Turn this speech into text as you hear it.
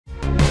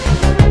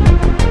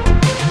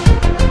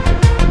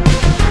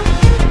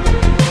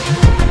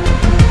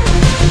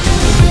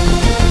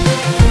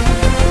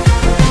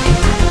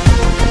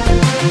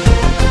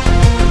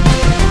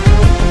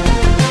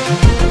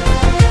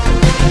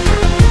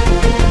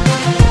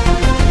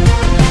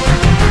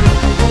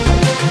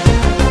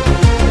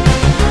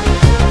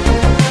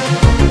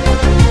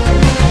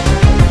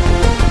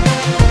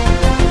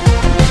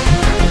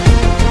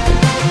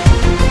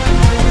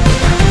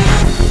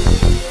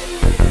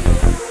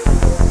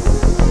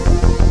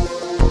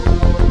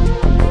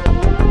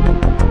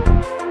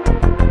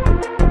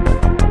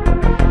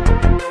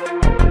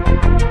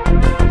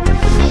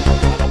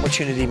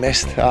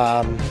missed.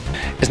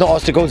 It's not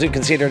us, the goals we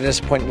conceded are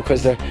disappointing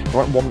because they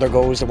weren't wonder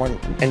goals, they weren't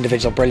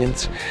individual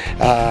brilliance.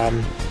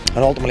 And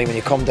ultimately when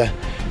you come to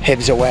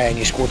Hibs away and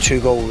you score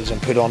 2 goals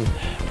and put on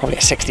probably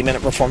a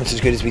 60-minute performance as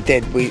good as we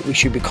did, we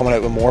should be coming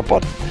out with more.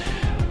 But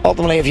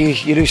ultimately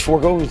if you lose 4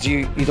 goals,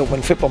 you don't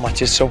win football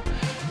matches, so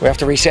we have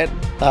to reset.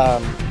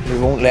 We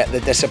won't let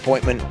the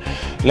disappointment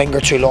linger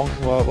too long.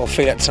 We'll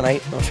feel it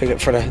tonight, we'll feel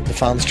it for the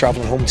fans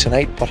travelling home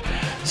tonight, but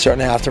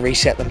certainly have to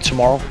reset them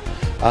tomorrow.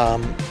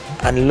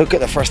 And look at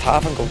the first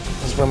half and go,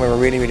 this is when we were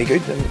really, really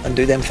good, and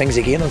do them things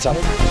again on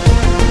Saturday.